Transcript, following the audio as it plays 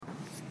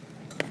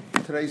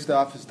Today's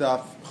daf is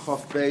daf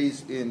Chof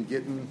Beis in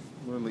Gitin.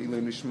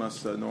 Ilu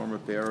Nishmas Norma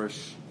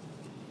Barish,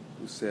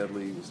 who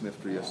sadly was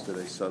nifter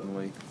yesterday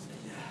suddenly.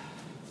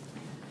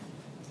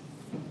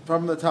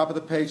 From the top of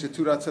the page, the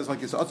two dot says like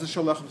this: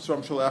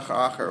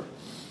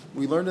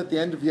 we learned at the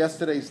end of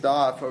yesterday's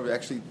daf, or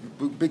actually,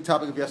 the big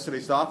topic of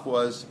yesterday's daf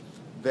was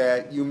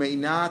that you may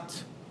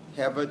not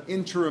have an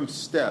interim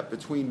step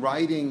between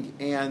writing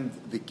and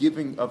the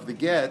giving of the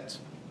get.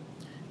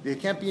 There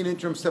can't be an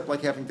interim step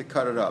like having to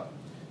cut it up.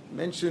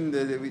 Mentioned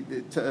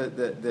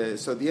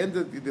so the end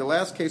of the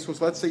last case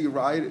was, let's say you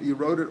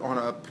wrote it on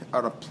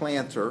a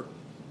planter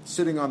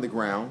sitting on the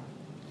ground,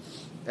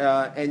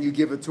 and you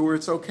give it to her.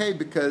 It's okay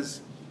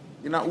because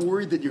you're not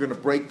worried that you're going to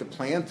break the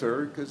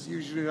planter, because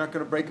usually you're not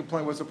going to break a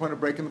planter. What's the point of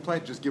breaking the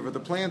planter? Just give her the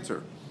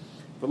planter.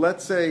 But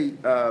let's say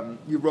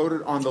you wrote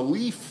it on the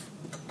leaf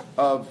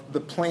of the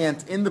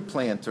plant in the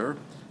planter.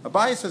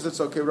 Abaye says it's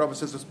okay. Rava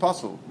says it's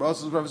possible. Rava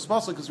says it's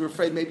possible because we're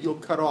afraid maybe you'll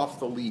cut off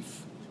the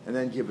leaf and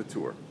then give it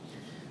to her.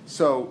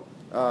 So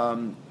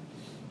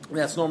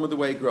that's normally the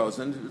way it grows,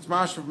 and it's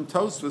mashma from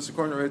Tosfos.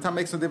 According to it,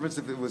 makes no difference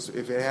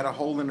if it had a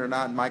hole in it or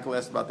not. And Michael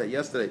asked about that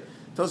yesterday.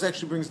 Tosfos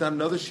actually brings down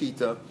another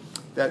shita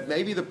that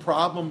maybe the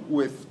problem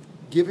with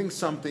giving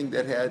something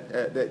that had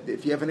that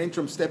if you have an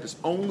interim step is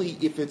only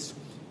if it's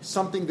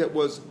something that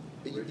was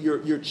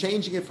you're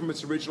changing it from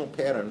its original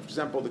pattern. For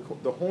example,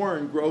 the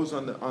horn grows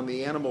on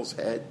the animal's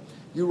head.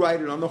 You write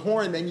it on the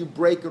horn, then you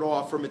break it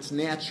off from its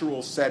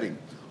natural setting.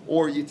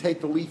 Or you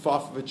take the leaf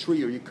off of a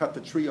tree, or you cut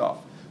the tree off.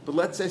 But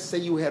let's say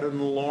you had an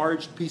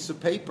enlarged piece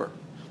of paper.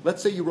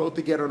 Let's say you wrote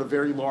the get on a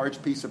very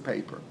large piece of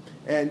paper.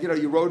 And,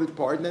 you wrote it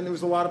apart, and then there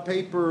was a lot of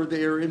paper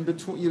there in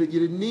between you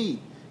didn't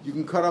need. You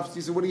can cut off,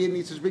 you said, what do you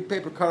need? Such big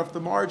paper, cut off the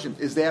margin.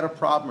 Is that a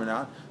problem or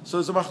not? So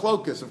there's a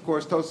machlokas. Of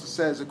course, Tosfos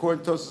says,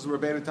 according to Tosfos,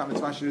 Rabbeinu Tam, it's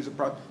mashma is a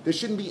problem. There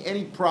shouldn't be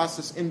any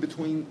process in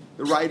between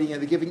the writing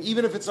and the giving,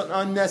 even if it's an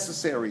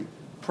unnecessary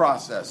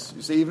process.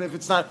 You see, even if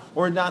it's not,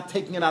 or not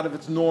taking it out of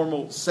its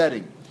normal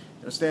setting.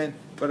 Understand?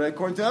 But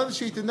according to another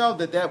sheet, to know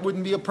that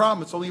wouldn't be a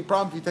problem. It's only a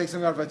problem if you take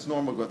something out of its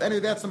normal growth. Anyway,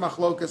 that's the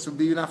machlokas of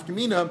the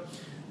nafkamina.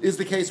 Is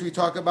the case we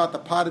talk about the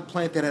potted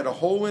plant that had a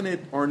hole in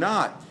it or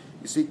not?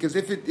 You see, because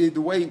if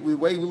the way we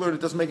learn, it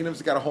doesn't make any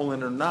difference if it's got a hole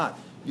in it or not.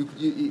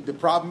 The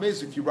problem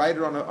is if you write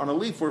it on a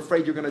leaf, we're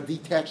afraid you're going to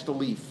detach the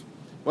leaf.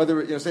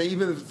 Whether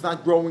even if it's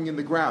not growing in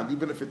the ground,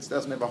 even if it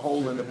doesn't have a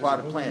hole in the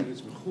potted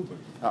plant.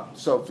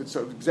 So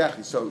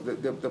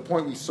the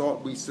point we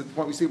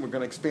see we're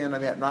going to expand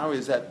on that now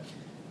is that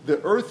the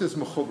earth is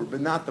mechuber,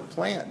 but not the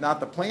plant, not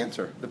the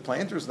planter. The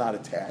planter is not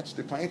attached.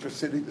 The planter is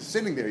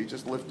sitting there. You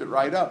just lift it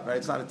right up, right?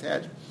 It's not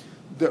attached.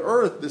 The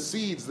earth, the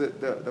seeds,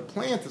 the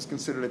plant is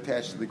considered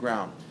attached to the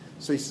ground.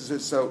 So he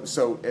says,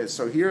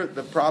 so here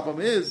the problem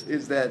is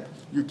that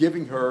you're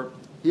giving her.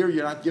 Here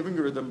you're not giving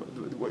her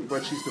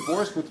what she's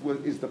divorced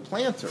with is the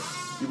planter.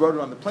 You wrote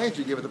it on the planter.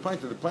 You give it the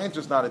planter. The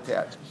planter's not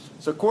attached.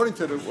 So according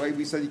to the way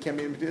we said you can't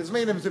make it, it's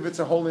made if it's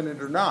a hole in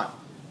it or not.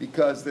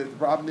 Because the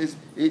problem is,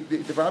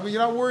 the problem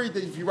you're not worried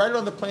that if you write it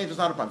on the plant, it's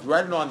not a problem. If you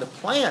write it on the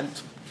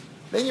plant,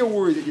 then you're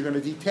worried that you're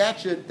going to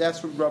detach it.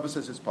 That's what Rava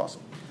says is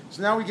possible.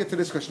 So now we get to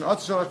this question.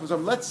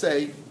 Let's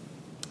say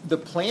the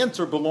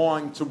planter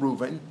belonged to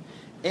Reuven,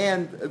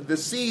 and the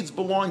seeds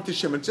belong to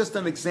Shimon. Just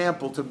an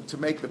example to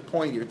make the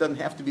point here. It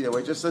doesn't have to be that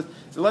way. So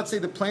let's say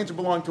the planter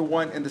belonged to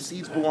one, and the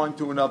seeds belong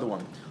to another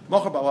one.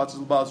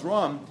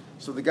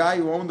 So the guy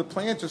who owned the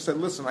planter said,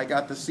 listen, I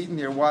got the seed in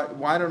here.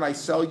 Why don't I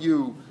sell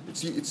you?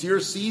 It's your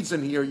seeds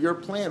in here, your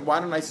plant. Why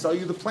don't I sell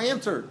you the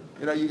planter?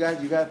 You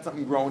got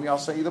something growing. I'll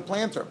sell you the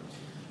planter.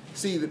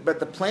 See, but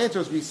the planter,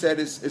 as we said,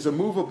 is a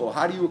movable.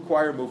 How do you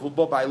acquire a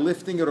movable? By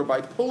lifting it or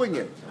by pulling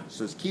it.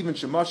 So it's kivin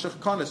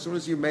shemashach kana. As soon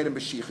as you made a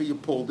mashicha, you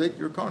pulled it,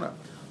 you're kana.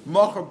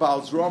 Mocher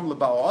bal zrom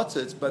lebal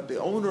otzitz. But the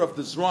owner of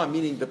the zrom,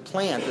 meaning the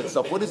plant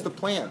itself, what is the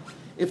plant?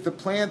 If the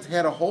plant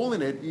had a hole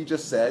in it, you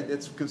just said,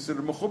 it's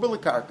considered mechuber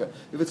lekarka.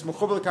 If it's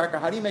mechuber lekarka,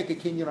 how do you make a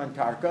kinyan on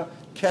karka?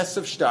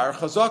 Kesef shtar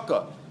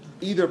chazaka.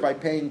 Either by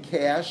paying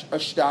cash, a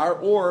shtar,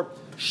 or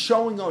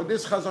showing,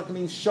 this chazaka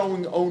means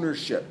showing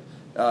ownership.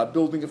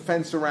 Building a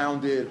fence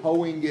around it,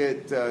 hoeing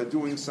it,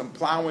 doing some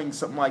plowing,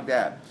 something like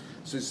that.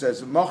 So it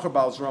says, Mocher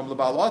bal zrom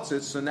lebal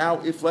otzitz. So now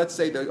if, let's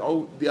say, the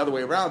other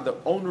way around, the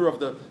owner of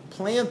the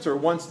planter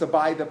wants to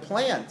buy the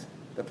plant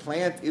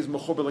is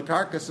mechuber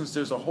lekarka since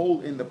there's a hole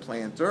in the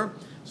planter.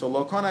 So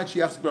lo konat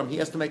shiach grom, he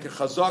has to make a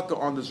chazaka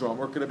on the zrom,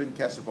 or it could have been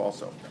kesef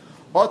also.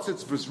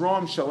 Otzitz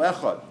v'zrom shel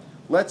echad.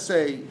 Let's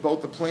say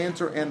both the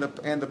planter and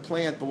the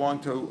plant belong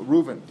to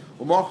Reuven.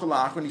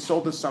 When he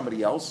sold to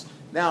somebody else.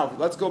 Now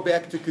let's go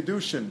back to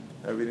kedushin.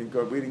 We didn't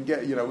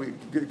get.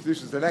 Kedushin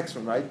is the next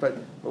one, right? But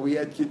we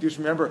had kedushin.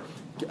 Remember,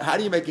 how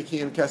do you make a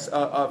kinyan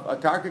a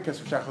karka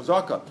kesef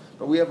shachazaka?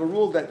 But we have a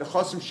rule that the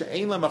chosim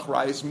she'ein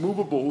lemachrayis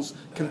movables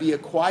can be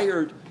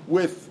acquired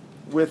with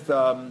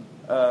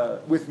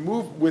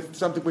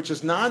something which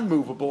is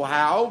non-movable.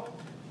 How?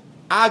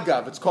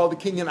 Agav. It's called the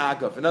kinyan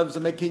agav. In other words,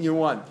 I make kinyan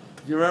one.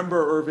 You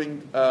remember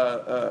Irving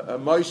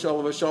Moshe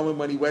Olav Shalom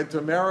when he went to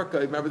America?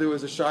 Remember there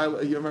was a shiloh.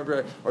 You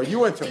remember, or you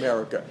went to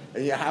America,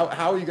 and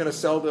how are you going to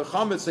sell the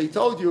chametz? So he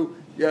told you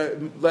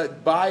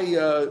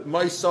buy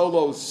my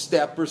solo's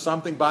step or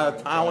something, buy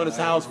a tile in his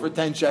house for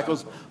 10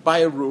 shekels, buy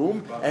a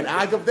room, and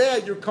agav there,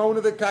 you're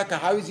kona the kaka.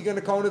 How is he going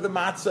to kona the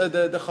matzah,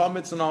 the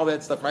chametz, and all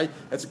that stuff, right?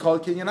 That's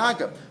called kinyan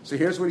agav. So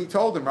here's what he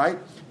told him, right?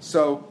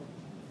 So,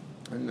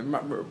 and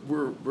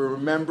we're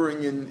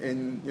remembering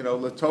in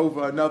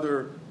Latova,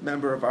 another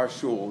member of our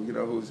shul,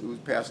 who's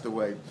passed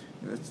away.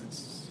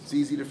 It's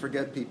easy to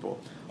forget people.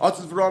 So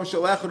someone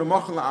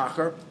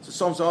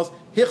else,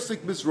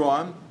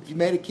 if you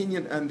made a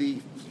kinyan on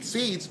the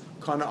seeds,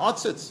 kana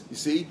otzitz. You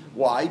see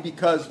why?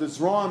 Because the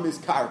zram is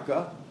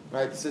karka,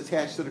 right? It's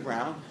attached to the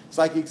ground. It's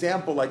like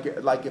example, like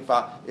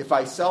if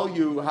I sell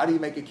you, how do you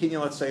make a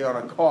kinyan? Let's say on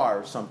a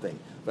car or something.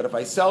 But if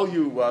I sell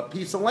you a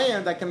piece of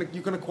land,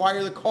 you can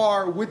acquire the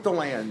car with the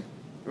land,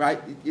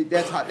 right?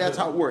 That's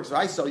how it works. If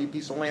I sell you a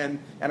piece of land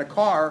and a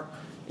car,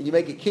 and you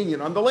make a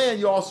kinyan on the land,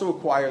 you also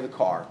acquire the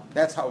car.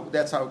 That's how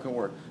it can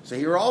work. So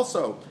here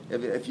also,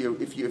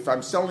 if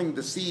I'm selling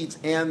the seeds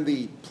and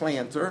the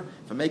planter,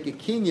 if I make a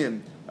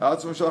kinyan,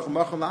 this is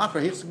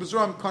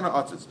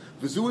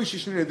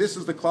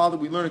the klal that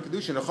we learn in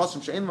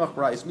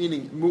Kedushin,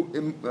 meaning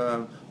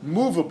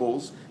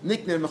movables,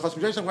 nickname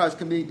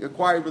can be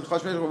acquired with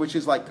chasm, which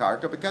is like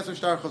karka, because of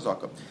shtar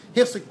chazaka.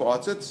 Hifsik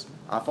ba'atzitz,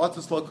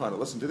 afatzitz lo kana.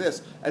 Listen to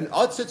this. And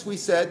atzitz, we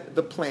said,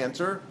 the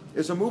planter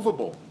is a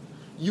movable.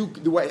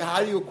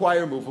 How do you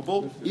acquire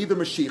movable? Either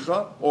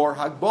mashicha or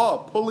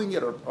hagbah, pulling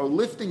it or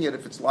lifting it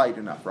if it's light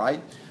enough,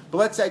 right? But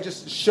let's say I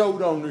just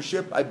showed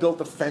ownership, I built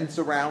a fence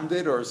around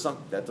it or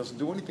something. That doesn't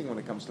do anything when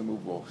it comes to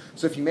movable.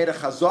 So if you made a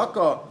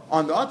chazaka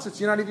on the otzitz,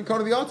 you're not even going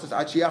to the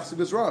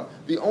otzitz.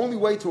 The only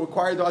way to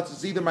acquire the otzitz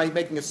is either by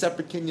making a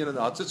separate kinyan on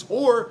the otzitz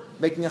or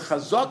making a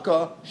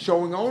chazaka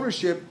showing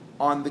ownership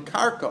on the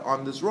karka,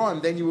 on the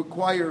zron. Then you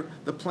acquire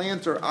the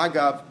planter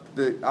agav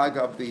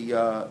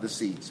the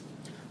seeds.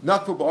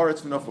 Nakfu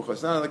ba'aretz v'nofuchos.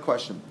 Another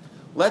question.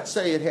 Let's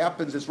say it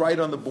happens, it's right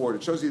on the border.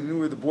 It shows you knew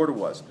where the border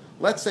was.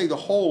 Let's say the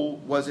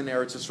hole was in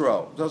Eretz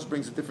Yisrael. It also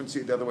brings a different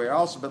seed the other way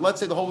also. But let's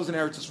say the hole was in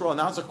Eretz Yisrael.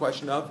 Now it's a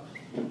question of,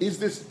 is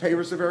this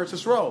Paris of Eretz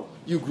Yisrael?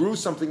 You grew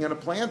something in a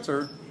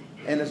planter,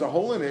 and there's a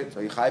hole in it,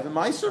 so you chayv and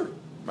meiser,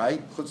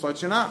 right? So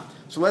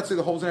let's say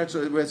the hole's in Eretz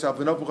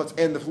Yisrael,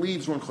 and the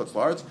leaves were in Chutz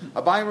La'aretz.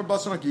 Abayim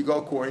Rabbasan, you go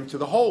according to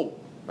the hole,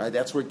 right?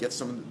 That's where it gets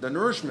some of the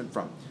nourishment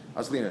from.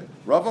 Aslina.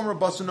 Ravam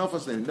Rabbasan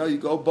Aslina. No, you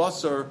go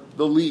basar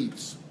the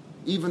leaves.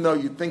 Even though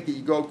you think that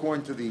you go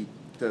according to the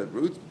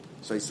root.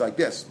 So it's like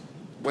this.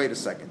 Wait a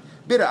second.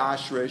 Bita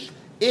ashrish,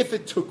 if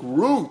it took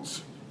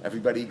root,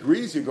 everybody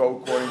agrees you go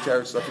according to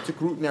Eretz Yisrael. If it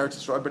took root in Eretz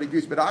Yisrael, everybody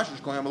agrees. Bita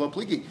ashrish, koyam lo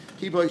pligi.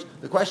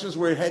 The question is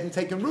where it hadn't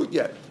taken root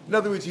yet. In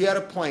other words, you had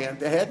a plant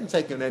that hadn't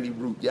taken any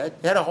root yet.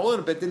 It had a hole in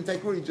it, but didn't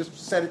take root. You just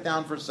set it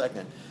down for a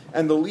second.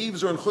 And the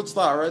leaves are in Chutz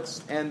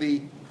La'aretz, and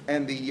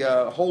the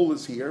hole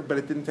is here, but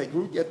it didn't take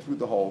root yet through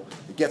the hole.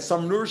 It gets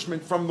some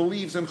nourishment from the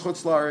leaves in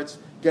Chutz La'aretz,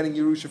 getting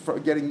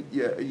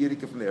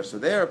Yerika from there. So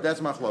that's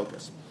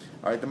machlokas.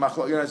 All right,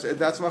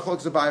 that's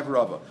machlokas Abaye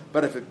Rava.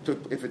 But if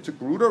it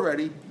took root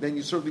already, then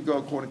you certainly go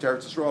according to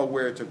Eretz Yisrael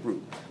where it took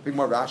root. Big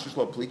more Rashish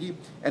lo pligi,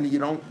 and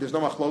there's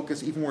no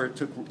machlokas even where it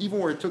took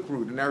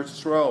root in Eretz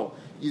Yisrael.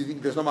 You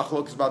think there's no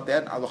machlokas about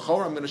that? I'm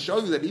going to show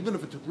you that even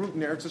if it took root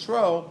in Eretz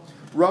Yisrael,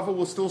 Rava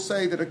will still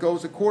say that it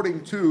goes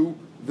according to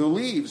the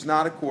leaves,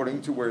 not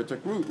according to where it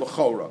took root.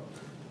 L'chora.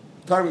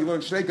 Time we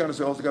learned Shnei Ganas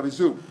also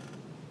Gavizu.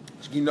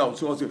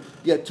 You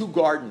had two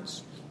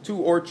gardens, two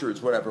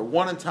orchards, whatever.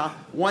 One on top,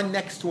 one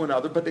next to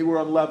another, but they were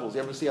on levels.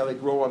 You ever see how they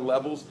grow on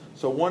levels?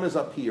 So one is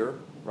up here,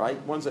 right?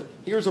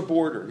 Here's a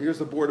border. Here's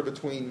the border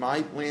between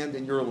my land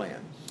and your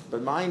land.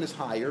 But mine is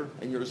higher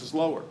and yours is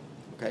lower.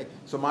 Okay?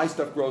 So my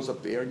stuff grows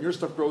up there and your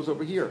stuff grows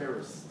over here.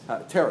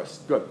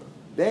 Terraced. Good.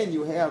 Then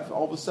you have,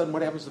 all of a sudden,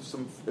 what happens if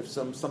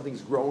something's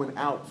growing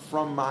out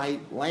from my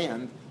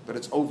land, but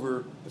it's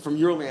over, from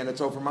your land, it's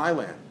over my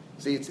land?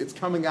 See, it's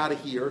coming out of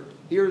here.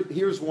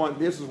 Here's one,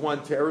 this is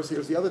one terrace,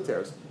 here's the other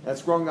terrace. And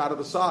it's growing out of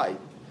the side.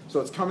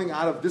 So it's coming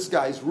out of this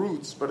guy's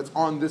roots, but it's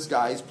on this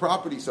guy's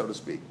property, so to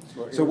speak.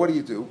 So what do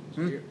you do?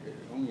 Only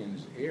in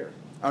his air.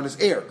 On his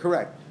air,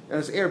 correct. On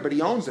his air, but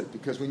he owns it,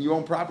 because when you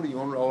own property, you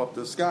own it all up to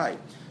the sky.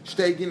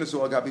 Rameir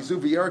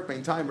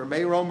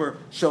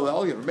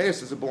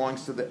says it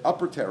belongs to the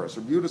upper terrace.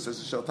 Rebuta says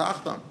it's shel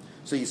tachton.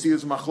 So you see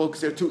there's machlokas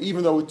there too,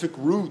 even though it took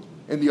root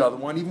in the other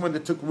one, even when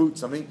it took root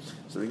something.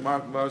 So the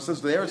Gemara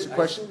says there it's a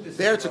question.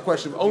 There it's a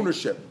question of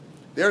ownership.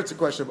 There it's a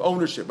question of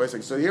ownership.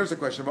 So here's a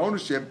question of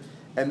ownership,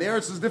 and there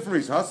it's a different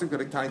reason. What's the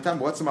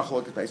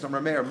machlokas based on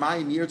Rameir?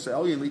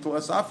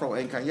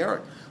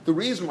 The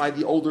reason why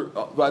the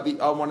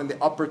one in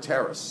the upper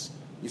terrace.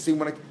 You see,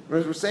 what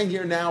we're saying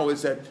here now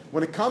is that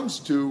when it comes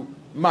to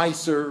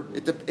Meiser,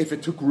 if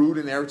it took root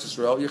in Eretz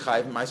Yisrael, you're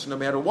chayiv Meiser no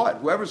matter what.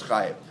 Whoever's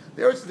chayiv.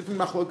 There is different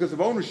machlokas of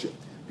ownership.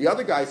 The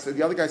upper guy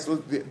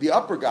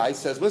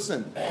says,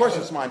 listen, of course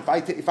it's mine.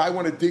 If I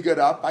want to dig it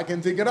up, I can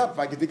dig it up. If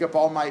I can dig up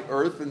all my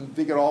earth and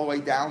dig it all the way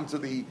down to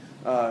the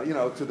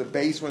to the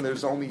base when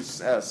there's only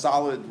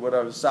solid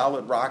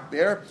rock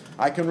there,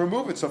 I can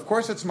remove it. So of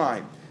course it's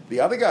mine. The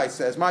other guy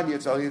says, "My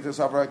there's no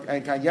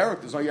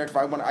yerek. If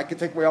I want, I can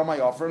take away all my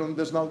offer, and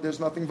there's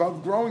nothing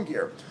growing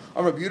here."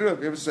 Rabbi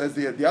Yehuda says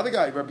the other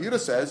guy. Rabbi Yehuda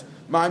says,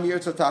 "My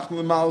es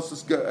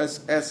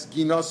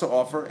ginosa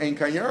offer ain't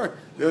kan yerek."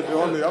 The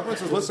other one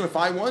says, "Listen, if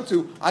I want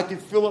to, I can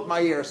fill up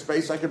my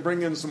airspace. I can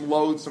bring in some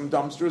loads, some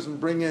dumpsters, and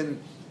bring in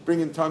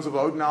tons of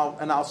load,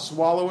 and I'll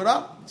swallow it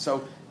up."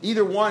 So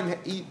either one,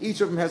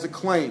 each of them has a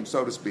claim,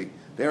 so to speak.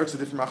 There, it's a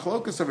different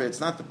machlokas of it. It's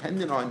not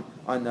dependent on.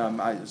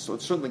 So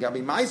it's certainly got to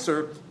be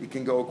meiser. It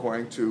can go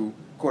according to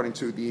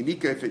the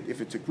inika if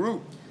it took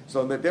root.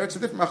 So there, it's a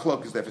different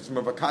machlokas. If it's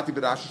mavakati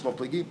b'dashish lo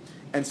pligi,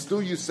 and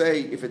still you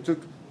say if it took,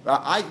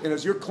 and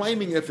as you're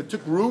claiming, if it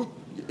took root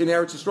in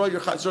Eretz Yisrael,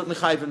 you're certainly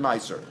chayiv in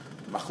meiser.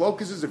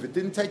 Machlokas is if it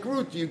didn't take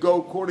root, do you go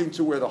according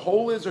to where the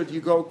hole is, or do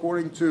you go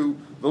according to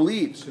the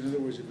leaves? So in other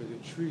words, if the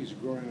tree is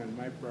growing on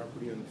my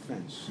property on the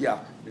fence, yeah,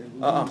 and it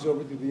moves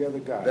over to the other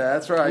guy.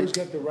 That's right. Who's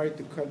got the right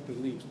to cut the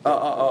leaves?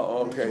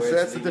 Okay. So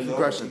that's a different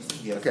question.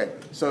 Okay.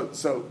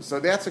 So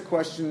that's a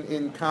question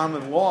in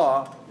common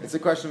law. It's a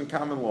question in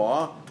common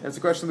law, and it's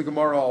a question in the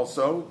Gemara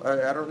also.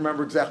 I don't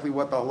remember exactly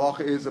what the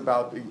halacha is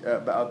about the,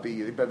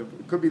 but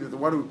it could be that the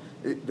one who,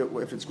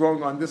 if it's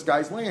growing on this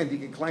guy's land, he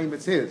can claim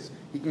it's his.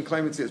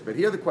 But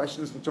here the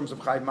question is in terms of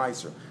Chayv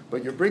Meiser.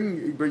 But you're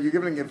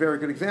giving a very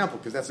good example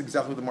because that's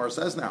exactly what the Gemara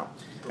says now.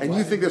 And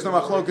you think there's no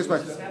machlokas,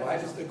 but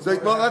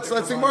let's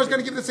the Gemara's going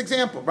to give this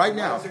example right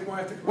now.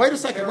 Wait a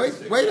second. Wait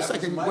a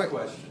second. What?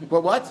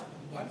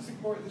 Why does the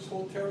Gemara this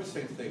whole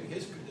terracing thing?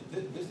 This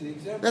is the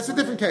example. That's a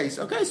different case.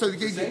 Okay, so it's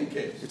the same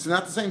case. It's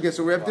not the same case.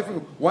 So we have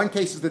different. One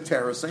case is the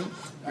terracing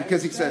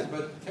because he says,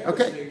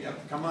 okay,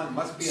 come on,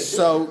 must be a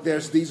so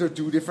these are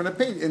two different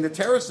opinions. In the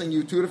terracing,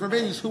 you two different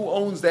opinions. Who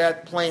owns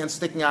that plant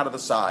sticking out of the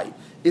side?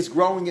 It's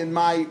growing in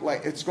my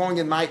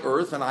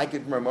earth, and I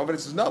could remove it.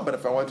 It says no, but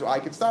if I want to, I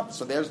could stop it.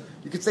 So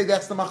you could say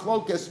that's the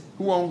machlokas.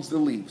 Who owns the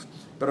leaves?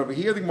 But over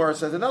here, the Gemara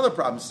says another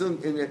problem. Still,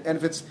 and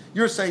if it's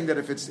you're saying that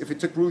if it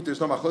took root,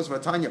 there's no machlokas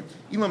v'atanya.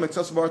 Ilam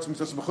eksasav arts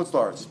mitzvah b'chutz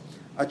la'arts.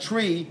 A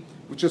tree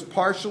which is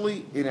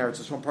partially in Eretz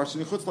Yisrael,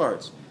 partially in chutz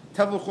la'arts.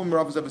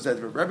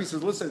 Rabbi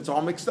says, listen, it's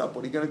all mixed up.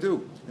 What are you going to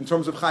do in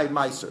terms of Chayv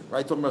Meiser?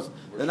 Right? The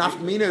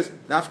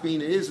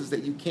nafkamina is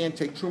that you can't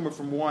take truma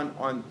from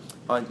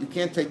you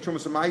can't take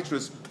trumas and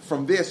maitras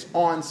from this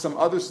on some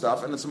other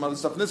stuff and then some other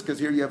stuff in this because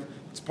here you have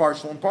it's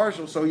partial and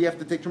partial, so you have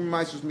to take truma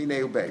maitras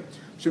minei ubei.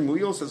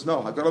 Shmuel says no.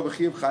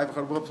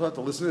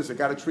 Listen to this. I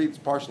got a tree. It's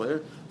partial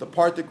here. The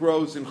part that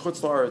grows in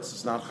chutz la'aretz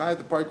is not chayav.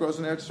 The part that grows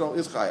in Eretz Yisrael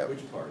is chayav.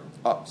 Which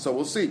part? So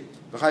we'll see.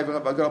 The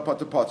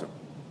chayav potter.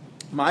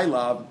 My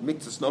love,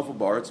 miktas nofel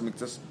baritz,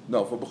 miktas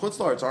nofel b'chutz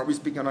la'aretz. Aren't we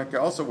speaking like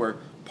also where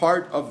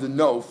part of the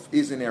nof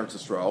is in Eretz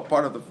Yisrael,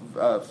 part of the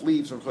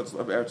leaves from Eretz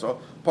Yisrael,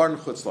 part in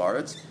chutz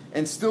la'aretz,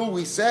 and still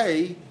we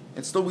say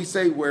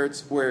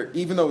where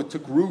even though it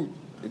took root,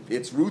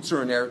 its roots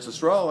are in Eretz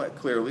Yisrael.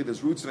 Clearly,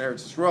 there's roots in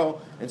Eretz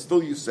Yisrael, and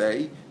still you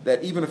say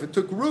that even if it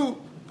took root,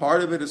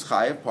 part of it is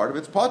chayav, part of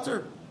it's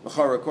potter.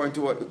 According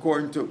to Reb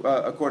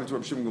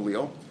Shimon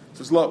Gamliel, it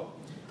says lo.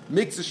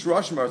 Here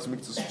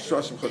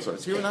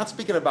we're not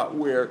speaking about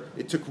where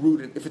it took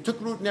root. If it took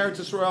root in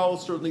Eretz Yisrael,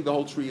 certainly the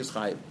whole tree is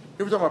chayiv.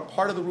 Here we're talking about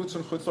part of the roots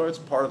in Chutz La'aretz,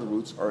 part of the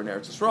roots are in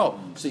Eretz Yisrael.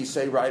 So you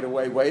say right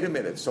away, wait a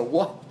minute. So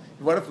what?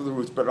 What if the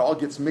roots? But it all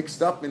gets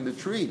mixed up in the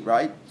tree,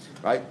 right?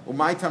 Right? Well,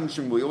 my time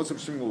Shmuel, what's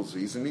Shmuel's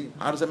reason?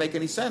 How does that make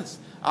any sense?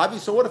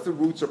 Obviously, so what if the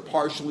roots are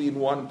partially in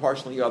one and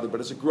partially in the other?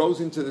 But as it grows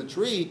into the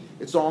tree,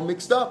 it's all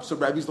mixed up. So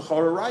Rabbi's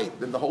l'chora right.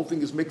 Then the whole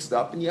thing is mixed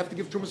up, and you have to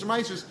give trumas and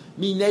maasros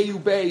minei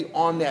ubei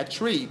on that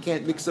tree. You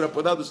can't mix it up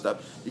with other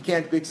stuff. You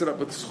can't mix it up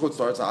with chutz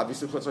la'aretz,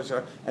 obviously chutz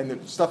la'aretz, and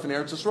the stuff in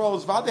Eretz Yisrael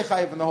is vadei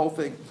chayiv and the whole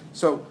thing.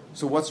 So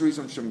what's the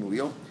reason of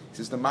Shmuel? He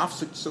says the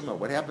mafsik summa.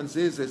 What happens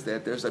is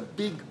that there's a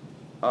big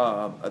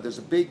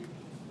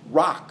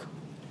rock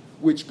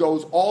which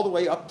goes all the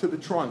way up to the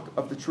trunk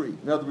of the tree.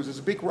 In other words, there's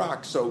a big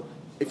rock. So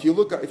if you're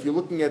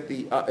looking at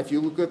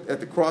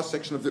the cross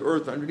section of the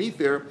earth underneath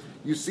there,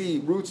 you see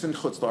roots in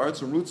chutz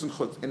la'aretz and roots in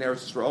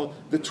Eretz Yisrael.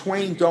 The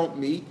twain don't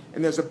meet,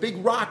 and there's a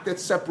big rock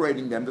that's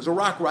separating them. There's a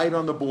rock right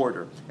on the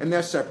border, and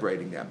they're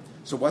separating them.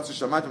 So what's the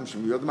shamatim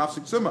shemiyah? The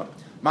mafsik summa.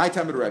 My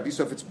time at Rebbe.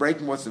 So if it's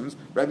breaking, what's it?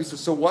 Rebbe says,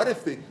 so what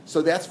if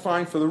so that's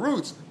fine for the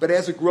roots, but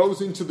as it grows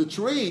into the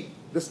tree,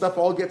 the stuff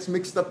all gets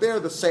mixed up there.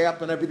 The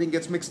sap and everything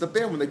gets mixed up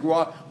there. When they grow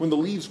out, when the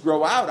leaves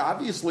grow out,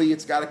 obviously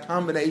it's got a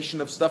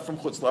combination of stuff from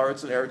Chutz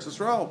La'aretz and Eretz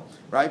Yisrael,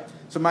 right?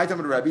 So my time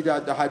at Rebbe,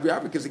 the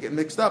hybrid because they get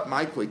mixed up.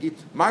 My kligi,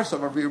 marsav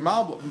avir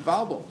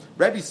malbel.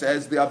 Rebbe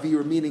says the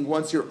avir meaning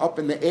once you're up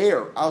in the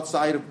air,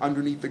 outside of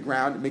underneath the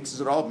ground, it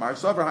mixes it all.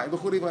 Marsav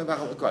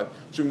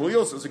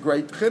Shmuel says a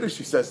great chiddush.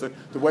 He says that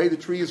the way the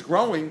tree is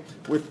growing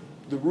with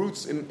the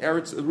roots in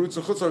Chutz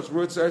La'aretz,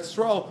 roots in Eretz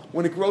Yisrael,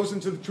 when it grows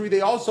into the tree,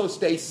 they also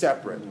stay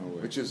separate,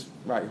 which is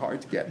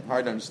hard to get,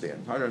 hard to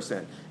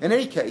understand. In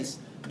any case,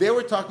 they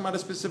were talking about a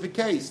specific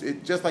case.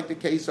 Just like the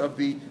case of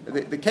the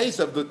case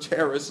of the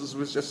terraces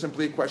was just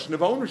simply a question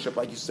of ownership,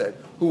 like you said,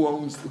 who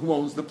owns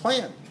the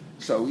plant.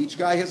 So each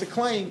guy has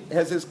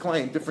his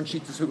claim. Different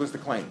sheets is who has the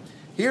claim.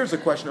 Here's a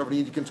question over the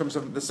in terms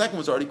of the second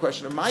was already a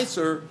question of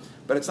Meiser,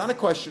 but it's not a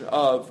question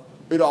of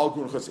it all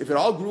grew in Chutz. If it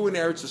all grew in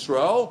Eretz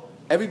Yisrael,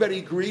 everybody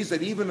agrees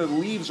that even the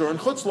leaves are in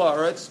Chutz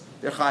La'aretz,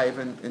 they're chayiv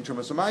in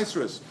Trumas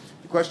U'Maisrus.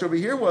 The question over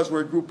here was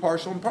where it grew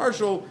partial and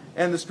partial,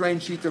 and the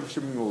strange sheet of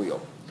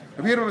Shemuel.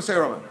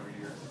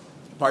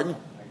 Pardon?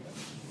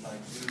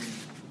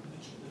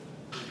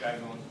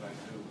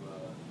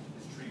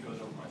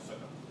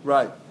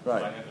 Right.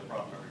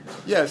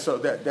 Yeah, so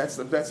that's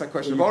a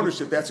question of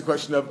ownership. That's a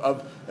question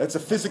of that's a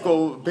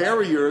physical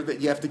barrier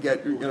that you have to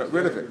get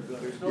rid of it.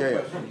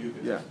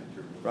 Yeah.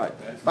 Right.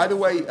 By the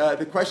way,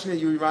 the question that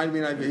you reminded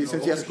me of,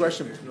 since you asked a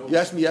question, you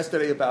asked me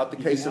yesterday about the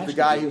case of the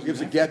guy who gives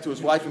a get to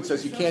his wife and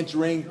says you can't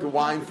drink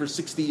wine for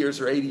 60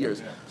 years or 80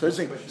 years.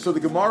 So the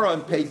Gemara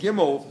on Pei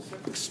Gimel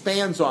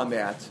expands on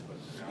that.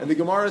 And the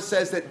Gemara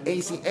says that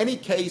any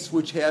case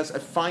which has a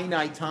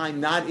finite time,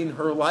 not in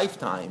her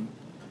lifetime,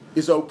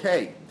 is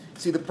okay.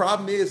 See, the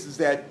problem is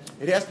that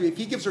it has to be, if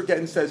he gives her a get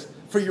and says,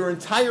 for your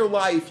entire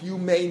life, you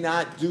may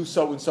not do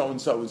so and so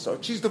and so and so.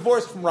 She's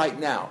divorced from right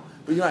now.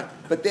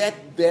 But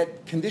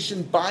that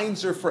condition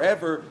binds her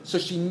forever, so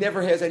she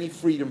never has any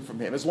freedom from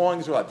him, as long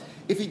as her life.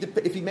 If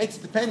he makes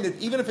it dependent,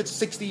 even if it's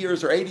 60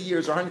 years or 80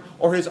 years or 100,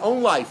 or his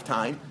own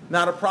lifetime,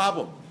 not a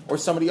problem, or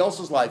somebody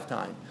else's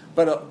lifetime.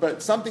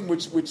 But something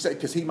which said,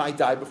 because he might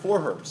die before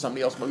her,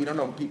 somebody else. We don't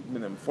know when people.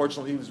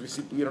 Unfortunately,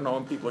 we don't know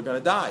when people are going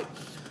to die.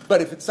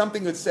 But if it's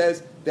something that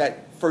says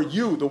that for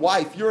you, the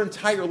wife, your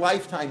entire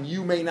lifetime,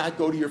 you may not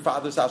go to your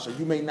father's house, or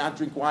you may not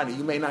drink wine, or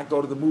you may not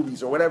go to the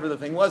movies, or whatever the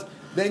thing was,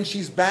 then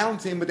she's bound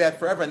to him with that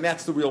forever, and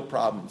that's the real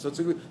problem. So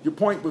your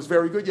point was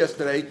very good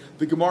yesterday.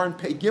 The Gemara in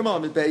Pei Gimel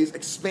on the days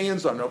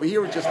expands on it. Over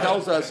here, it just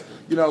tells us,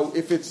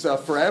 if it's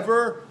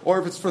forever or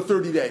if it's for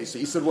 30 days. So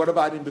he said, what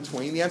about in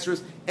between? The answer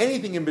is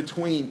anything in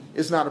between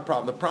is not a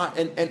problem.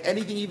 And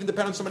anything even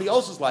depends on somebody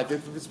else's life.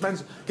 If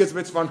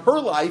it's on her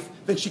life,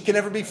 then she can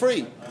never be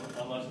free.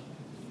 Unless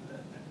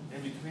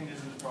in between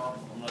isn't a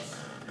problem, unless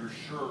you're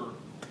sure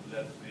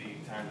that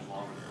the time is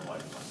longer than her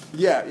lifetime.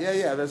 Yeah.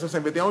 That's what I'm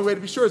saying. But the only way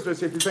to be sure is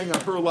that if you're saying on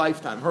her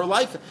lifetime,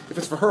 if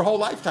it's for her whole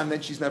lifetime,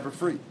 then she's never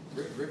free.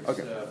 Rick's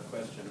question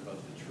about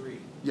the tree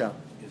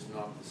is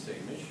not the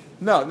same issue.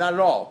 No, not at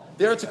all.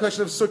 There it's a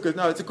question of sukkah.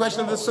 No, it's a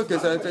question of the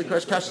sukkah. It's a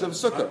question of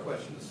sukkah. It's not a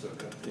question of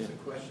sukkah. It's a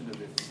question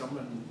of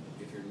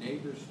if your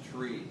neighbor's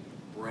tree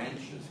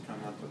branches come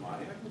onto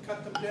mine, I can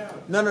cut them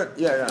down. No.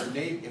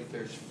 If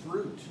there's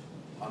fruit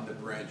on the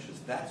branches,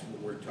 that's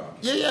what we're talking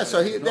about. Yeah.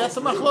 So that's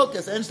a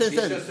machlokas. I understand.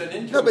 He's just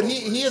an No, but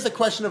he has a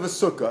question of a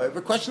sukkah. If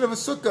a question of a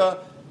sukkah,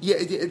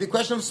 the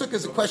question of a sukkah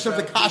is a question of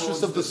the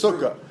kashrus of the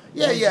sukkah.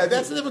 Yeah,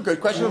 that's a different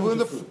good question of who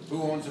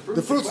owns the fruit.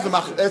 The fruits is the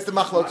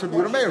machlokes of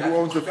Yehuda Meir, who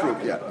owns the fruit.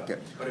 Yeah, okay.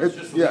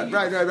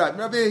 Right.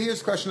 No,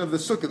 here's a question of the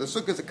sukkah. The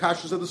sukkah is the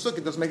kashrus of the sukkah.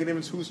 It doesn't make any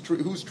difference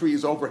whose tree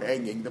is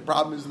overhanging. The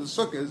problem is the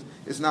sukkah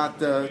is not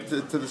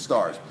to the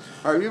stars.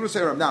 All right, Rabbi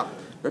Yehuda now.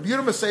 Rabbi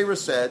Yehuda Meseira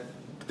said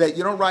that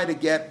you don't write a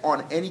get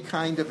on any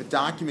kind of a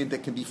document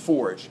that can be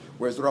forged,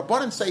 whereas the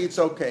Rabbanan say it's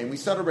okay. And we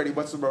said already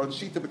what's the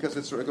Shita because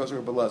it goes to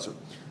Rabbi Lezer.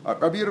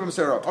 Rabbi Yehuda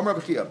Meseira, Amar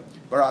Rabbi Chia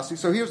Barasi.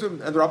 So here's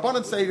and the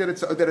Rabbanan say that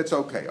it's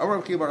okay. Amar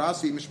Rabbi Chia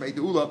Barasi Mishmei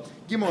Deula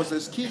Gimel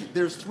says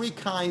there's three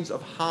kinds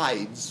of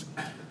hides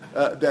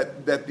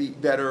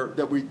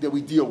that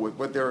we deal with.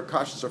 What their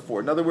kashas are for.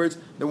 In other words,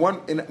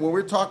 when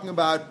we're talking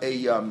about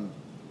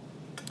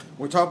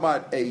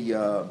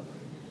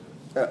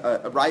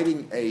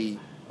writing a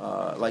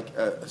like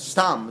a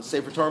stam,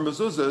 Sefer Torah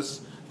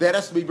Mezuzahs, that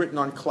has to be written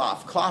on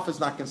cloth. Cloth is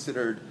not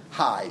considered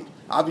hide.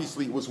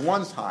 Obviously, it was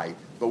once hide,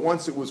 but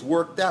once it was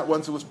worked out,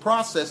 once it was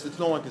processed, it's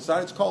no longer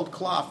considered. It's called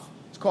cloth.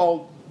 It's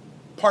called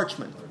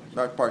parchment,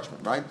 not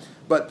parchment, right?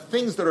 But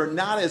things that are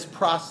not as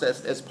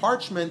processed as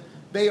parchment,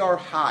 they are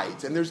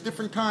hides, and there's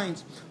different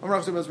kinds.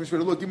 Look,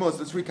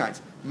 there's three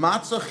kinds.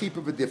 Matzah,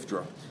 chipa,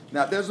 v'diftra.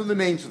 Now, those are the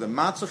names of them.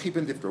 Matzah, chipa,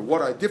 and diftra.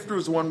 Diftra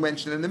is the one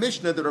mentioned in the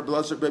Mishnah that Rabbi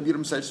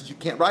Yehuda says you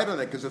can't write on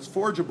it because it's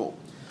forgeable.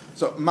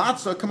 So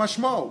matzah,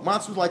 kamashmo.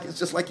 Matzah it's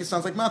just like it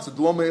sounds like matzah.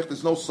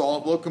 There's no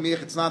salt. Lo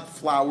kamich. It's not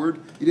floured.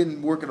 You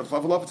didn't work in a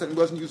flav. It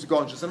wasn't used to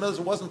garnish. In other words,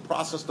 it wasn't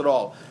processed at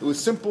all. It was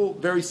simple,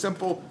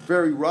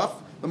 very rough.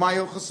 The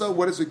Mayilchasa,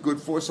 what is it good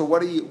for? So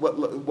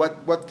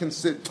what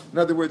consider? In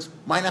other words,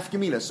 minaf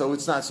gemina. So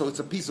it's not. So it's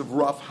a piece of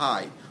rough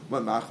hide.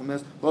 In other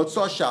words,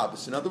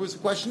 the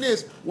question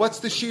is, what's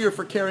the shear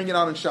for carrying it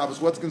out on Shabbos?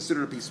 What's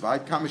considered a piece of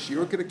hide?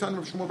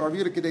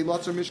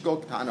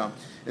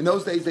 In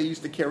those days, they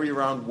used to carry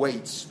around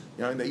weights.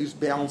 And they used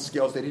balance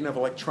scales. They didn't have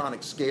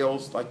electronic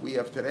scales like we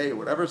have today or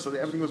whatever, so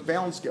everything was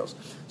balance scales.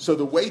 So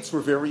the weights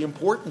were very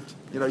important.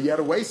 You had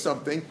to weigh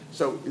something,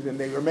 so then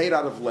they were made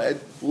out of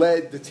lead.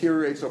 Lead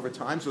deteriorates over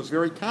time, so it's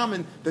very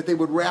common that they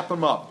would wrap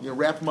them up.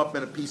 Wrap them up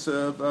in a piece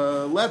of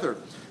leather.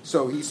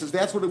 So he says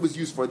that's what it was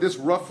used for. This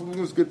rough one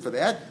was good for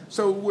that.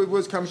 So it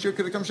was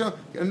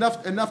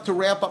enough to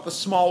wrap up a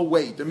small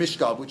weight, a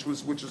mishkal, which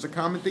was a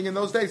common thing in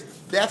those days.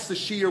 That's the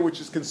shear which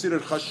is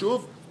considered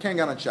chashuv, can't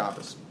get on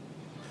Shabbos.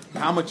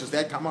 How much is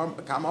that?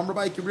 From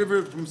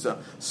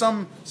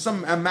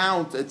some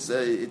amount. It's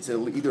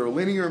either a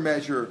linear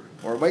measure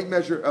or a weight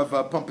measure of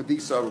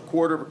pumpadisa, a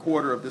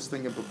quarter of this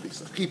thing in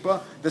pumpadisa.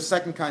 Chipa, the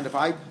second kind of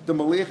height. The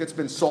malich, it's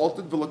been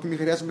salted. It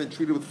hasn't been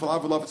treated with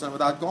falav, it's not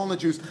without golden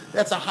juice.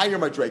 That's a higher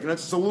madrega.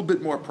 It's a little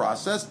bit more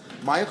processed.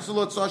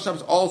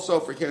 Ma'ich also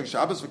for Keren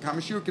Shabbos, for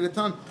Kamashir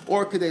Kedetan,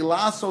 or Kedei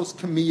Lasos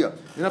Kamiya.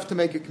 Enough to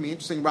make a Kamiya.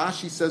 Interesting,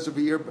 Rashi says over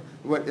here,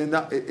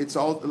 it's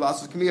all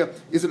Lasos Kamiya.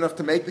 Is it enough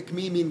to make the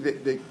Kamiya, meaning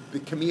that the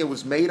Kamiya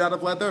was made out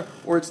of leather,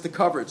 or it's to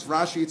cover? It's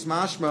Rashi, it's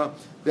Mashma,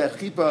 that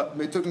Chipa,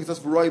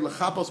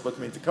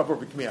 to cover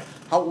over Kamiya.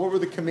 What were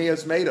the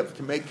Kamiyas made of?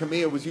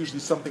 Kamiya was usually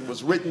something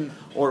was written,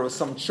 or it was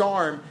some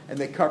charm, and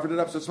they covered it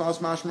up. So it's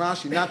Mashma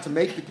Rashi, not to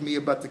make the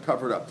Kamiya, but to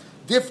cover it up.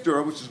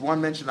 Difter, which is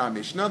one mentioned in our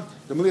Mishnah,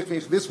 the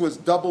Malich, this was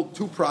double,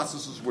 two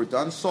processes were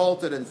done,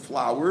 salted and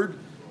floured.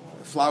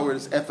 Flour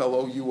is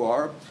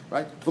Flour,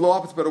 right?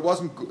 But it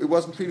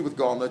wasn't treated with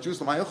gall and juice.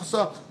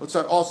 Let's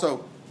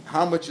also,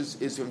 how much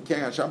is in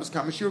Keren on Shabbos?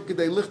 Kamashir could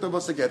they lift of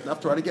us again?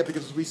 Enough to write a get,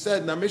 because as we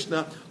said in our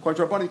Mishnah,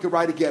 according to Rabbanan, you could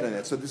write a get in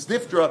it. So this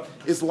diftra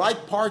is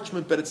like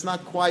parchment, but it's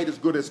not quite as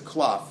good as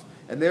cloth.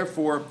 And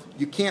therefore,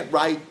 you can't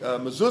write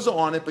mezuzah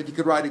on it, but you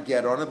could write a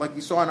get on it, like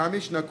we saw in our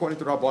Mishnah, according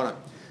to Rabbanan.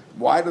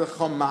 Why do the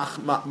Chum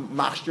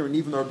machshir, and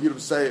even though Rabbi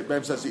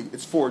says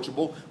it's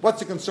forgeable? What's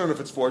the concern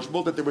if it's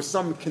forgeable? That there was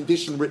some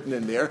condition written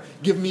in there,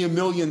 give me $1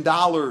 million,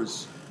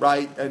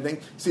 right? And then,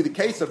 see, the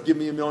case of give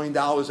me $1 million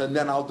and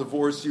then I'll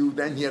divorce you,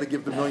 then he had to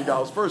give the $1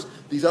 million first.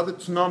 These other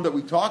tnum that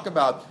we talk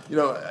about,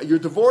 you're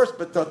divorced,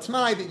 but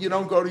tonight that you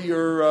don't go to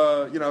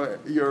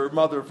your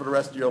mother for the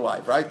rest of your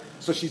life, right?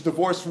 So she's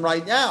divorced from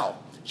right now.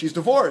 She's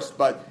divorced,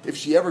 but if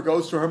she ever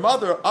goes to her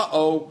mother,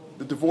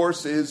 the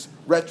divorce is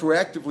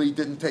retroactively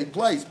didn't take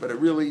place, but it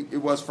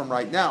was from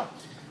right now.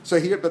 So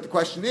here, but the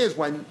question is,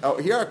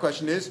 our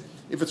question is,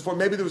 if it's for,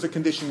 maybe there was a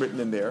condition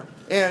written in there,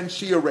 and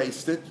she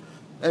erased it,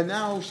 and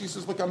now she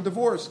says, look, I'm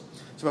divorced.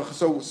 So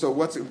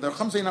what's it? The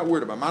Chum say not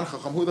worried about. Man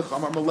Chacham Hu the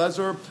Chum Amar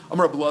Lezer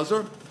Amar Rabbi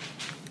Lezer.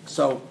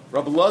 So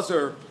Rabbi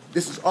Lezer,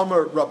 this is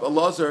Amar Rabbi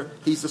Lezer.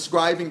 He's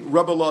describing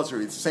Rabbi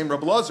Lezer. It's the same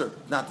Rabbi Lezer,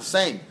 not the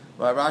same.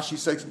 Rashi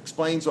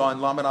explains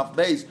on Lamed Af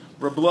Beis,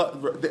 the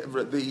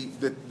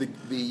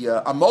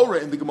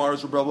Amora in the Gemara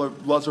is Rabbi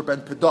Lezer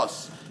ben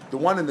Pedas. The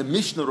one in the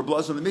Mishnah, Rabbi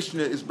Lezer in the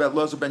Mishnah, is Rabbi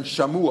Lezer ben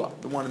Shamua.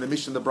 The one in the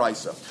Mishnah, the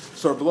Brisa.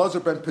 So Rabbi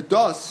Lezer ben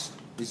Pedas,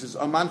 he says,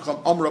 Rabbi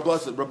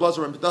Lezer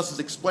ben Pedas is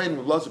explaining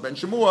Rabbi Lezer ben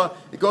Shamua.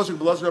 It goes with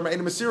Rabbi Lezer ben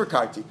Edom Asir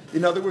Karti.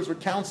 In other words, what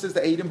counts as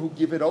the Edom who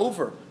give it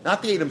over,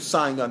 not the Edom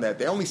signed on that.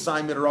 They only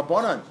signed it a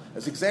Rabbanan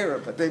as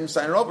Xera, but they didn't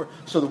sign it over.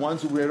 So the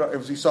ones who read it,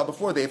 as we saw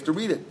before, they have to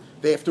read it.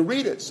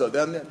 So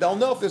then they'll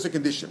know if there's a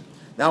condition.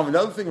 Now,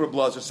 another thing Rabbi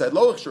Lezer said,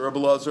 Lo Rabbi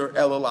Lezer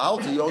El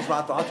Alti, you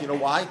know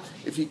why?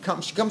 If she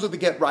comes with the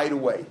get right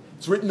away.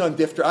 It's written on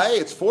difter. Hey,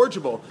 it's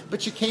forgeable,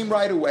 but she came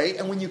right away.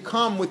 And when you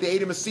come with the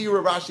Edom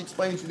Asira, Rashi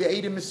explains the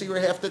Edom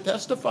Asira have to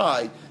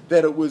testify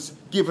that it was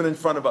given in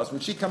front of us. When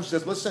she comes, she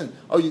says, "Listen,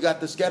 you got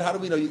this get. How do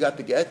we know you got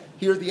the get?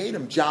 Here are the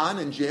Edom, John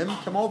and Jim.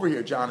 Come over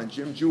here, John and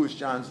Jim, Jewish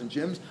Johns and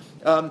Jims."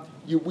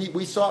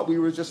 We saw it, we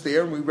were just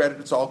there and we read it,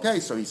 it's all okay.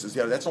 So he says,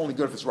 that's only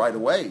good if it's right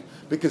away,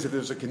 because if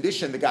there's a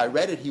condition, the guy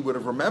read it, he would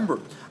have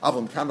remembered. But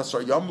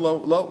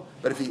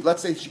if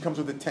let's say she comes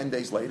with it 10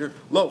 days later,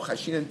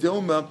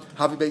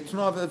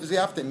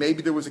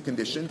 maybe there was a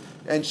condition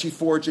and she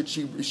forged it,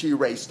 she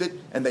erased it,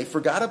 and they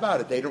forgot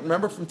about it. They don't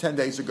remember from 10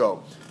 days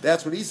ago.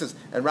 That's what he says.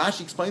 And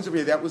Rashi explains over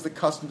here that was the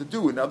custom to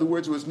do. In other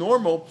words, it was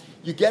normal.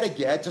 You get a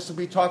get, just as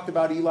we talked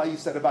about Eli, you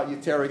said about you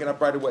tearing it up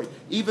right away.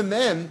 Even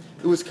then,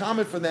 it was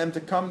common for them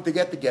to come to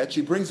get the get.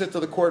 She brings it to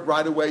the court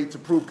right away to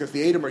prove, because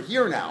the Edom are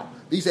here now.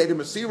 These Edom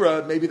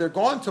Asira, maybe they're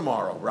gone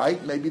tomorrow,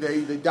 right? Maybe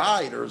they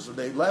died or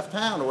they left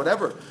town or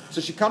whatever.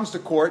 So she comes to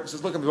court and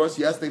says, look, I'm divorced.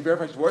 Yes, they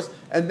verify she's divorced.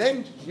 And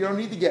then you don't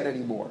need to get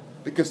anymore.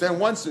 Because then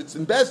once it's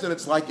in Bezdin,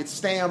 it's like it's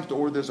stamped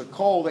or there's a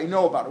call, they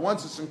know about it.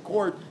 Once it's in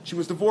court, she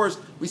was divorced,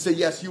 we say,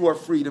 yes, you are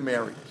free to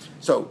marry.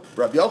 So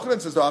Rabbi Yochanan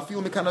says,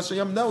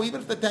 no,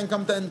 even if the 10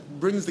 comes and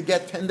brings the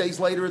get 10 days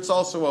later, it's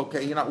also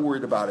okay. You're not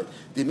worried about it.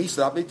 If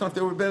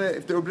there would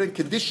have been a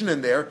condition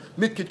in there,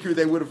 mitkir,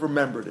 they would have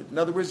remembered it. In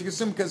other words, you can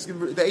assume because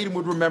the Edom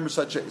would remember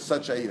such a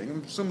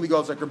Edom. Assumably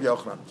goes like Rabbi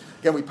Yochanan.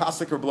 Again, we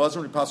pass like Rabbi Lezer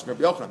and we pass like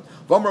Rabbi Yochanan.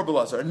 Rabbi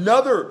Lezer.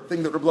 Another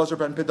thing that Rabbi Lezer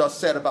ben Pedas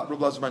said about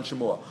Rabbi Lezer ben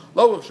Shemua.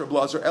 Lo Rabbi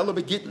Lezer ela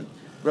begitin.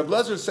 Rabbi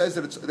Lezer says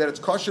that it's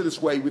kosher this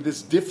way with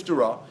this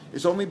diftera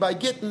is only by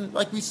gittin,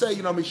 like we say,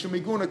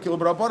 mishumiguna kil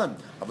b'rabbanim.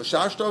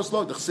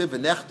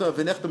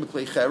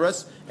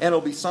 And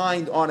it'll be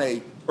signed on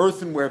a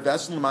earthenware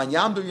vessel. In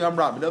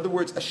other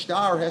words, a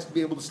star has to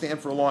be able to stand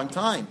for a long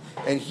time.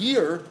 And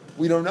here,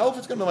 we don't know if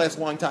it's going to last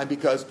a long time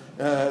because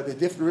the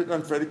diftera written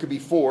on Fred could be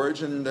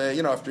forged, and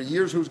after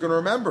years, who's going to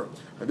remember?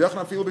 Rabbi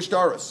Yochanan fil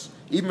b'shtaris.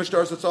 Even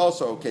Mishtaris, it's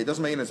also okay. It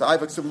doesn't mean it's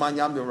it's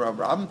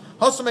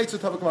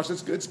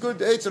good.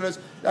 The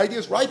idea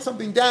is write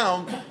something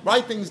down,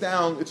 write things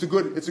down. It's a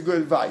good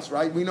advice,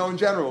 right? We know in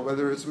general,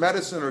 whether it's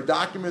medicine or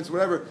documents,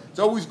 whatever, it's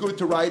always good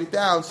to write it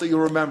down so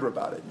you'll remember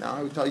about it. Now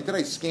I would tell you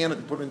today, scan it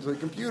and put it into the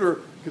computer.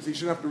 because he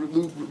shouldn't have to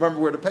remember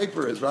where the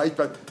paper is, right?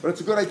 But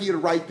it's a good idea to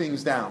write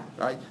things down,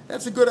 right?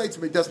 That's a good idea,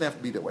 but it doesn't have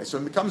to be that way. So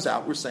when it comes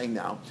out, we're saying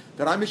now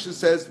that our Mishnah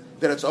says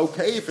that it's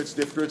okay if it's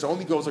difter, it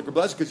only goes like a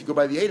blessing because you go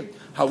by the Edom.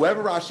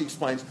 However, Rashi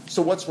explains,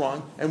 so what's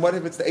wrong? And what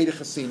if it's the Edom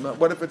Chasima?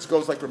 What if it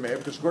goes like Rameir?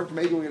 Because according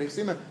to Meir and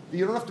Chasima,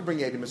 you don't have to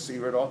bring Edom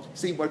Chasima at all.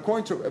 See,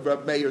 according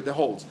to Meir, the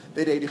holds,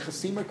 that Edom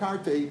Chasima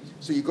Karte,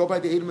 so you go by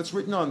the Edom that's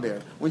written on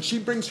there. When she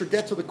brings her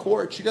get to the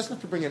court, she doesn't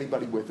have to bring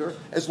anybody with her.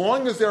 As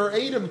long as there are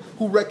Edom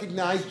who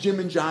recognize Jim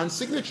and John's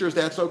signatures,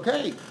 that's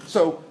okay.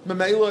 So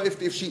Mamela,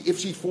 if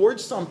she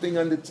forged something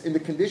in the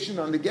condition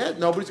on the get,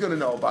 nobody's going to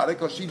know about it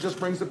because she just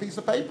brings a piece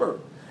of paper.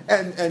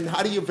 And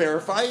how do you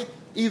verify it?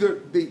 Either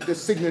the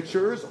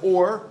signatures,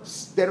 or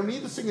they don't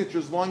need the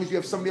signatures as long as you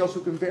have somebody else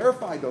who can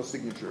verify those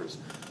signatures.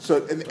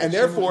 So and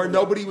therefore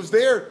nobody was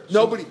there.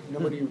 Nobody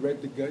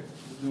read the get.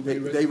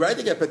 They read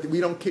the get, but we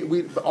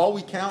don't. All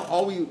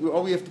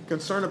we have to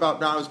concern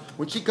about now is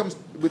when she comes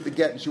with the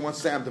get and she wants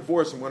to say I'm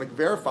divorced and want to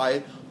verify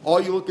it.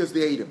 All you look is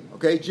the Edom.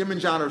 Okay, Jim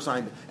and John are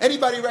signed.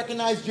 Anybody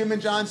recognize Jim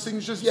and John's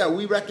signatures? Yeah,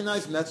 we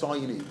recognize them. That's all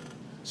you need.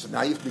 So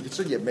now you have to be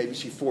concerned. Yeah, maybe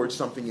she forged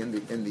something in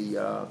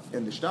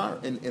the star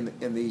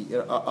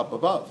up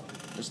above.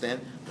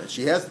 Understand? But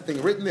she has the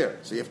thing written there,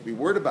 so you have to be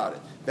worried about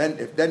it. Then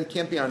it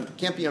can't be an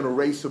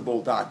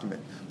erasable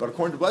document. But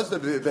according to Blessed,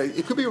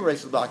 it could be an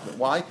erasable document.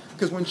 Why?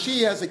 Because when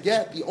she has a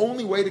get, the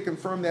only way to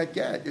confirm that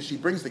get is she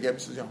brings the get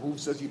and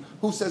says,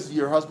 who says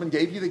your husband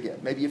gave you the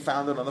get? Maybe you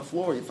found it on the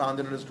floor, you found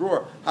it in his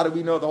drawer. How do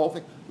we know the whole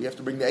thing? We have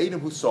to bring the Edom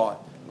who saw it.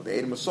 The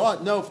Edom saw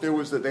it. No, if there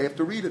was they have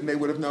to read it, and they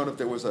would have known if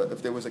there was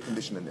a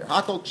condition in there.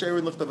 Hakol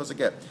ksherin lift of us a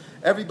get.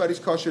 Everybody's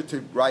kosher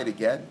to write a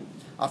get.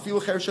 I feel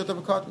a cherishat of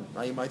a cotton.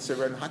 Now you might say,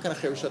 right? How can a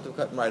cherishat of a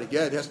cotton write a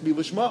get? It has to be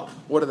lishma.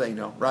 What do they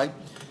know, right?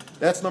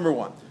 That's number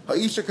one.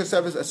 Ha'isha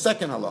kasev is a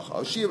second halacha.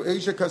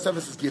 Ha'isha kasev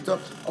is gita.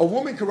 A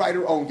woman can write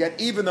her own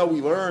get, even though we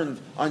learned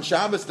on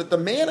Shabbos that the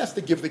man has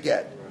to give the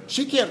get.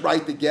 She can't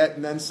write the get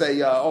and then say,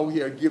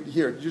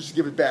 here, just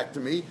give it back to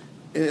me.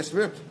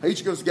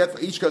 Each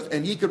goes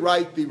and he could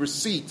write the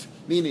receipt,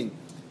 meaning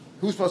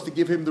who's supposed to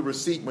give him the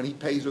receipt when he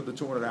pays her the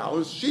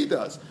 $200? She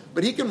does.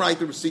 But he can write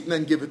the receipt and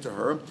then give it to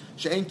her.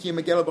 She'en ki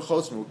megela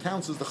b'chosm, who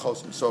counts as the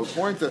chosm. So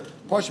according to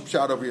Pashup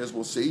Shad over here, as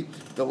we'll see,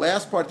 the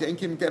last part, she'en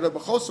ki megela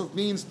b'chosm,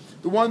 means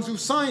the ones who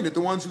signed it.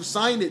 The ones who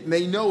signed it, and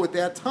they know at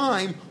that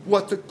time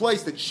what took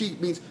place. That she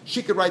means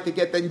she could write the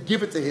get, then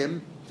give it to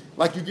him.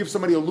 Like you give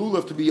somebody a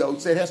lulav to be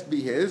owed, say it has to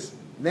be his.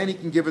 And then he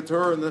can give it to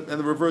her, and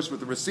the reverse with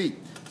the receipt.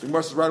 So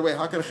Gemara says right away,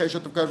 how can a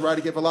cheshet of God write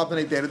to give a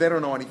labnei data? They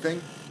don't know anything.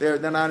 They're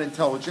not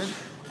intelligent.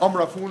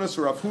 Rav Huna,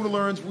 so Rav Huna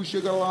learns Vushia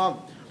Galam.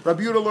 Rav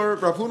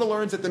Huna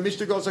learns that the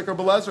Mishnah goes like a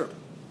Belezer,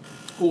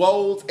 who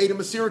holds Edom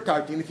Masira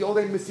Karti. And if you hold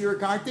Edom Masira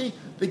Karti,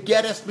 the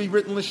get has to be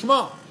written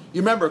Lishma. You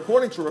remember,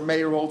 according to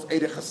Rameir holds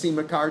Edom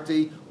Chasima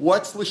Karti,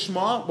 what's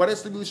Lishma? What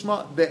has to be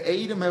Lishma? The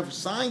Edom have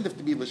signed have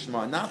to be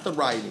Lishma, not the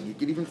writing. You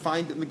can even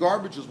find it in the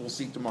garbages we'll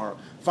see tomorrow.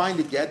 Find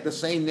a get, the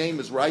same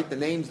name is right, the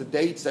names, the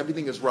dates,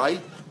 everything is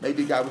right.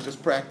 Maybe the guy was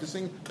just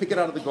practicing. Pick it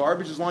out of the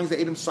garbage. As long as the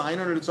Edom sign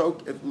on it, it's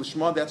okay.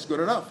 Lishma, that's good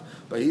enough.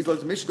 But he's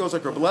like the Mishnah goes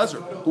like Rabbi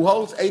Lezer, who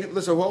holds Edom,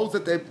 who holds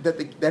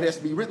that has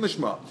to be written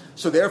Lishma.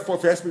 So therefore,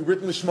 if it has to be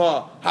written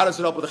Lishma, how does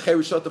it help with the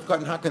Cherishot of Cut,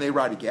 and how can they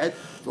write a get?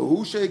 For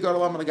who shey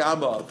Gadolam and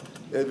Agamav?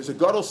 There's a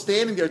gadol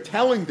standing there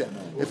telling them.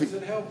 Well, does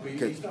it help?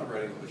 He's not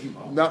writing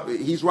lishma. No,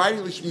 he's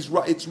writing.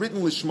 It's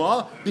written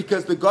lishma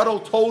because the gadol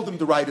told him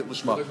to write it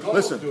lishma. So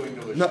listen, doing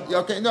the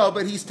lishma.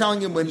 But he's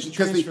telling him when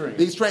because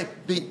he's trained.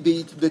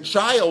 The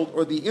child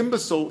or the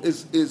imbecile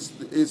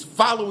is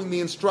following the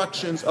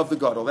instructions of the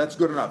gadol. That's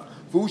good enough.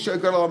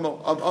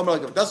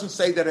 It doesn't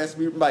say that it has to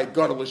be written by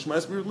gadol lishma. It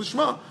has to be written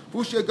lishma.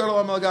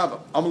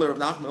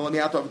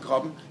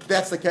 If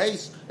that's the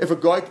case, if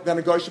then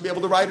a guy should be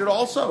able to write it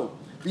also.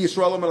 The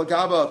Yisrael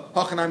Melagaba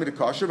Hachanami the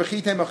Kasher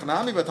V'chitei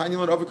Machanami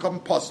V'Tanya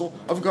Overcome Puzzle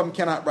Overcome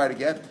cannot write a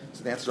get.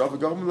 So the answer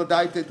Overcome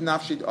L'Daitet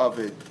Nafshid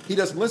Ovid. He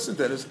doesn't listen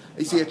to this.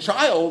 You see, a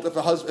child,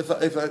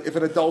 if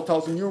an adult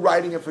tells him you're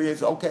writing it for you, he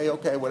says okay,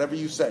 whatever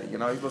you say, He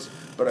listens.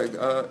 But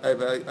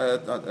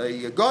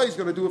a guy is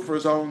going to do it for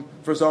his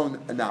own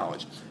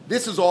knowledge.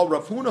 This is all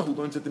Rav Huna who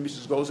learns that the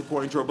Mishnah goes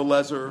according to Rabbi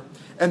Lezer,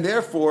 and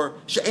therefore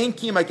She'en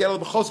Kiyam Agel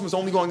B'Chosim is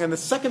only going on the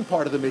second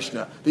part of the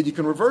Mishnah that you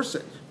can reverse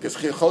it because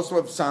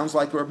Chosim sounds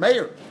like Rav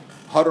Meir.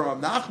 Hadar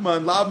Rav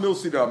Nachman Lav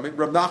Milsidam.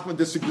 Rav Nachman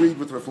disagreed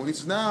with Rav Huna. He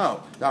says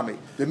no, Dami.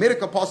 The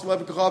Midik Apostle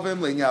Evekachavim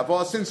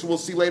Leinyavah. Since we'll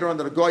see later on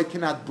that a guy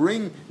cannot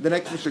bring the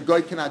next Mishnah, a guy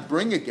cannot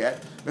bring a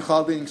get.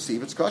 Michal being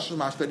Siv. It's Kashal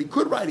Mash that he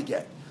could write a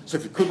get. So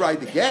if he could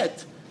write the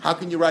get, how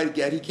can you write a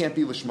get? He can't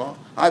be Lishma.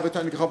 I have a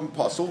time to Kachavim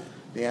Apostle.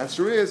 The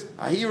answer is,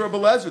 Ahi Rabbi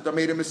Lezer, that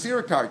made a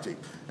Masira Karti.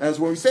 As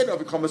when we said,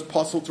 Avikam is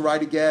puzzled to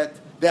write a get,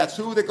 that's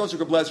who that goes to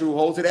Rabbi Lezer who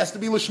holds it has to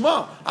be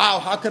Lishma.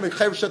 How can a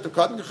Chershet of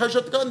Katan?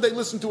 Chershet of Katan, they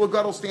listen to a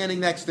gadol standing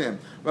next to him.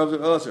 Rabbi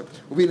Lezer,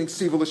 we're being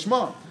Siva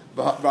Lishma.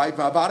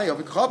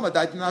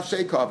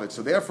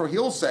 So therefore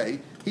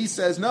he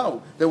says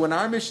no, that when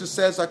our Mishnah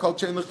says, I call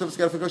Chain Lichtav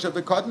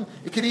Skefik Katan,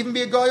 it could even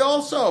be a guy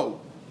also.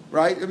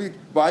 Right? I mean,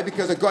 why?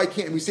 Because a guy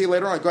can't. We say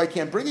later on, a guy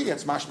can't bring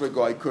against mashma. A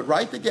guy could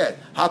write the get.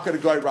 How could a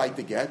guy write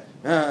the get?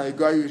 A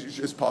guy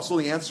is possible.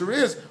 The answer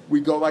is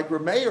we go like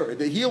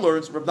Rameir. He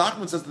learns. Rav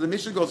Nachman says that the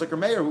Mishnah goes like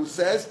Rameir, who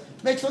says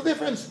makes no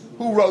difference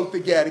who wrote the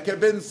get. It could have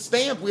been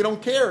stamped. We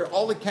don't care.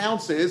 All that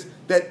counts is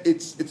that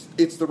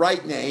it's the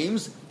right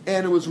names.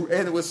 And it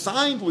was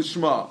signed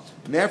Lishma.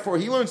 And therefore,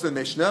 he learns the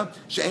Mishnah.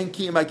 She'en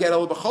kiyam aget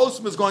el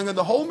b'chosim is going on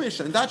the whole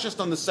Mishnah, and not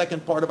just on the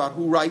second part about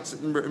who writes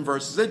it and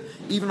verses it.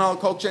 Even on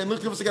kol she'en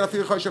lichtiv v'seget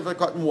afil choshev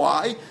v'katan.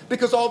 Why?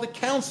 Because all that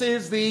counts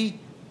is the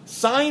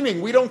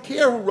signing. We don't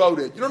care who wrote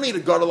it. You don't need a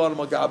gadol on a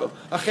magabav.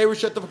 A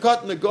cherishet of a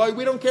cut and a guy.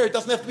 We don't care. It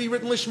doesn't have to be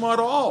written lishma at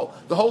all.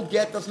 The whole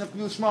get doesn't have to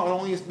be lishma. It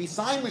only has to be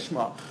signed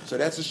lishma. So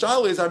that's the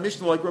shaila. Is our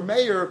Mishnah like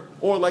Rameir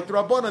or like the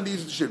Rabbanan?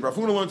 These are the shit. Rav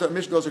Huna learns that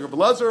Mishnah goes like Rav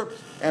Elazar,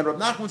 and Rav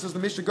Nachman says the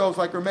Mishnah goes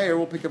like Rameir.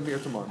 We'll pick up here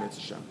tomorrow.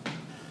 Mitzvah Shem.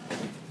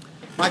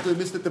 Michael, we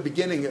missed at the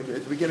beginning. At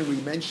the beginning,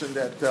 we mentioned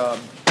that.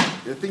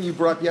 The thing you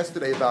brought up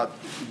yesterday about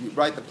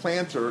the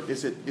planter,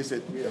 is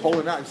it whole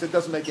or not? You said it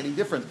doesn't make any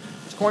difference.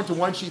 It's according to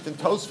one sheet in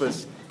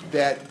Tosfos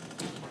that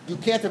you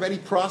can't have any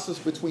process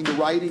between the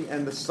writing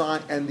and the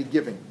sign and the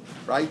giving,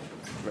 right?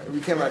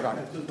 We can't write on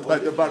it.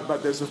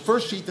 But there's a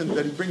first sheet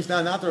that he brings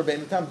down, not the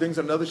Rabbeinu Tam, brings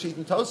another sheet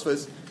in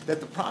Tosfos, that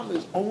the problem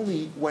is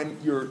only when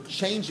you're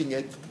changing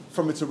it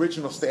from its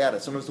original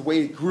status. And it's the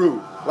way it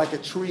grew, like a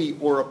tree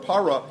or a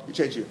para, you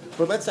change it.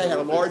 But let's say I had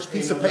a large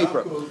piece of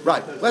paper.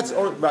 Right.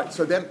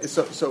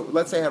 So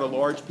let's say I had a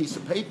large piece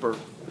of paper.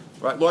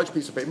 Right, large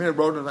piece of paper. I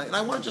wrote it, and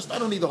I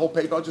don't need the whole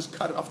paper. I'll just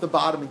cut it off the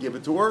bottom and give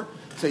it to her.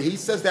 So he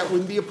says that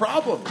wouldn't be a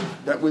problem.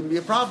 That wouldn't be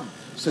a problem.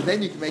 So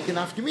then you can make an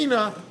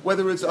afkamina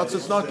whether it's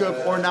atzos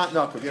nakav or not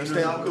nakav. You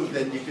understand?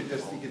 Then you could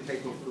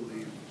take off the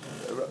leaf.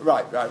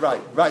 Right.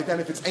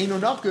 Then if it's eino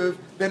nakav,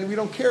 then we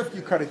don't care if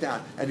you cut it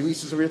down. And he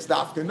says it's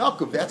dafka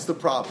nakav. That's the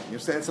problem. You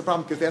understand? That's the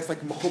problem because that's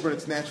like mechuber.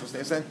 It's natural. You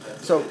understand?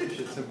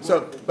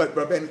 But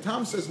Rabbeinu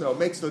Tam says no. It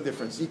makes no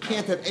difference. You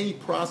can't have any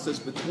process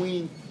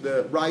between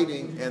the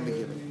writing and the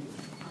giving.